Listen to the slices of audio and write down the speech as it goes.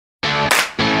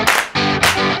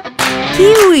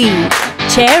kiwi,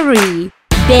 cherry,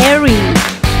 berry,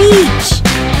 peach.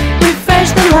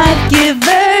 Refresh the life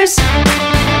givers.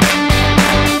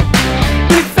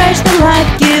 Refresh the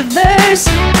life givers.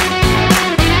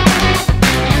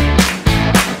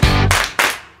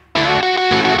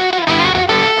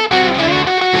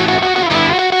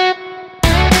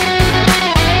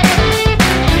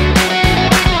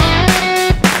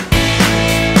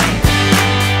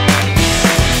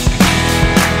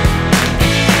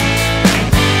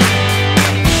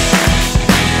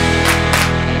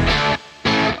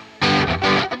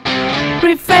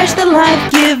 Refresh the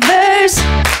life givers.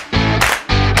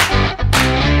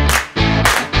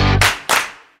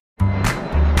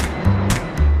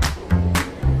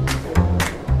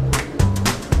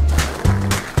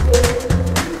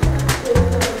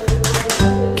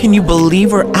 Can you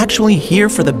believe we're actually here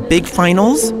for the big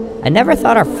finals? I never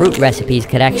thought our fruit recipes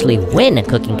could actually win a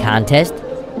cooking contest.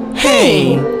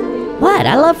 Hey! What?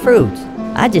 I love fruits.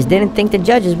 I just didn't think the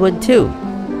judges would too.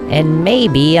 And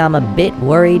maybe I'm a bit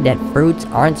worried that fruits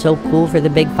aren't so cool for the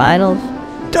big finals.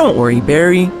 Don't worry,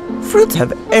 Barry. Fruits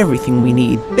have everything we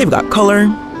need. They've got color,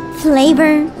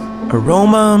 Flavor.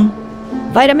 aroma.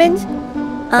 Vitamins?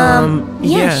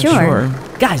 Yeah, sure.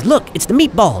 Guys, look, it's the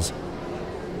meatballs.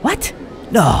 What?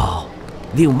 No.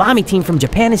 The umami team from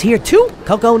Japan is here too?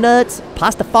 Cocoa nuts,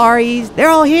 pastafaris, they're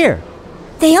all here.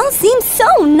 They all seem so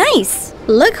nice.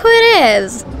 Look who it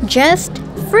is. Just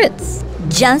fruits.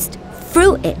 Just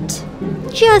fruit it.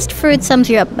 Just fruit sums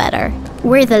you up better.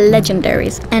 We're the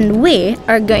legendaries, and we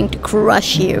are going to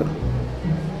crush you.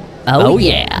 Oh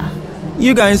yeah.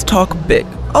 You guys talk big.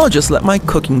 I'll just let my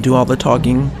cooking do all the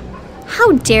talking.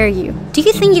 How dare you? Do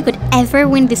you think you could ever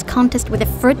win this contest with a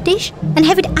fruit dish and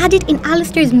have it added in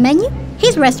Alistair's menu?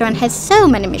 His restaurant has so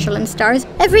many Michelin stars.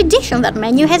 Every dish on that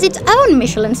menu has its own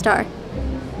Michelin star.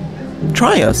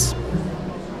 Try us.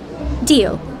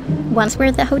 Deal. Once we're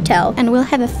at the hotel, and we'll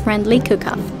have a friendly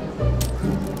cook-off.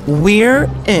 We're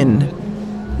in.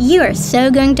 You are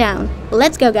so going down.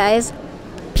 Let's go, guys.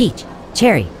 Peach,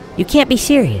 Cherry, you can't be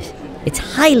serious. It's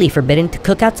highly forbidden to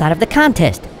cook outside of the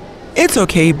contest. It's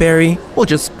okay, Barry. We'll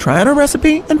just try out a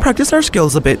recipe and practice our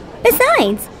skills a bit.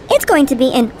 Besides, it's going to be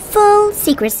in full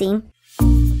secrecy.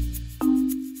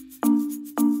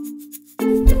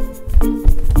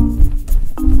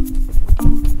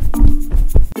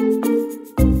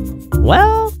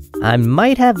 Well, I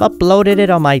might have uploaded it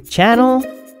on my channel.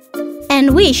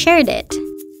 And we shared it.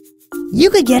 You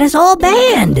could get us all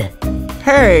banned.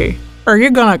 Hey, are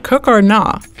you gonna cook or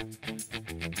not?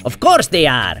 Of course they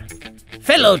are.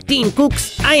 Fellow Team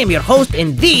Cooks, I am your host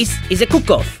and this is a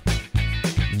cook-off.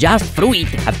 Just Fruit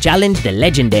have challenged the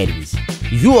legendaries.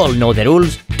 You all know the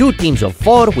rules. 2 teams of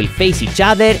 4 will face each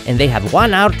other and they have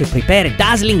 1 hour to prepare a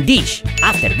dazzling dish.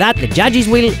 After that, the judges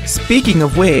will... Speaking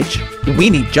of which, we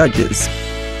need judges.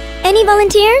 Any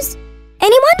volunteers?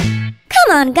 Anyone?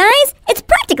 Come on, guys. It's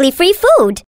practically free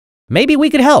food. Maybe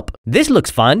we could help. This looks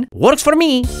fun. Works for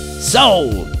me. So,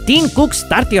 Team Cooks,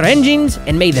 start your engines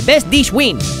and may the best dish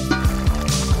win.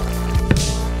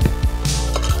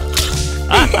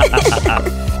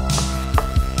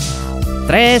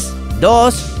 3, 2,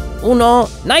 1,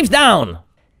 knives down!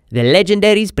 The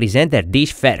legendaries present their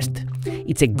dish first.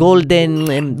 It's a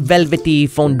golden, velvety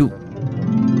fondue.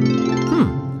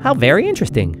 How very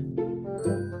interesting.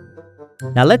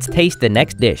 Now let's taste the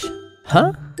next dish.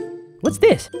 Huh? What's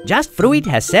this? Just Fruit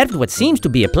has served what seems to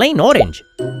be a plain orange.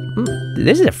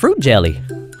 This is a fruit jelly.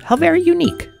 How very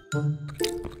unique.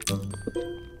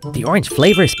 The orange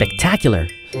flavor is spectacular.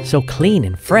 So clean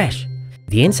and fresh.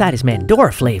 The inside is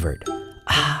Mandora flavored.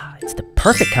 It's the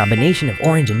perfect combination of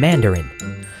orange and mandarin.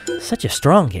 Such a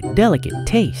strong yet delicate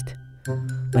taste.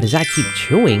 But as I keep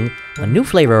chewing, a new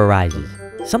flavor arises.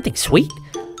 Something sweet?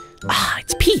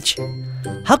 It's peach.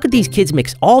 How could these kids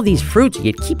mix all these fruits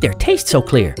yet keep their taste so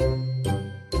clear?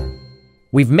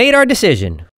 We've made our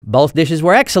decision. Both dishes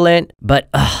were excellent, but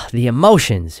the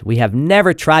emotions. We have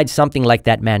never tried something like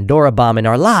that Mandora bomb in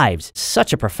our lives.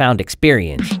 Such a profound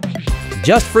experience.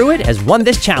 Just Fruit has won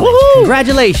this challenge. Woohoo!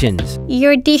 Congratulations.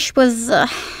 Your dish was,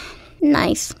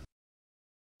 nice.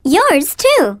 Yours,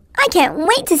 too. I can't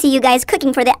wait to see you guys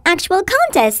cooking for the actual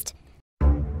contest.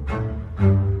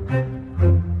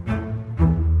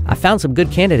 I found some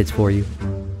good candidates for you.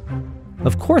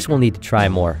 Of course we'll need to try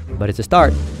more, but it's a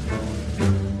start.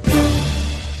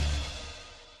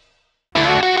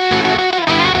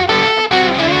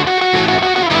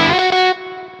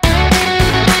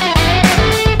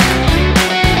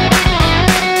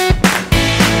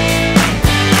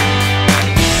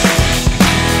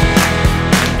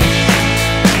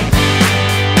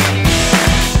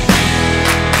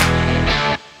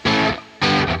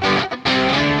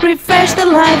 Refresh the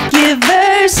life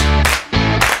givers.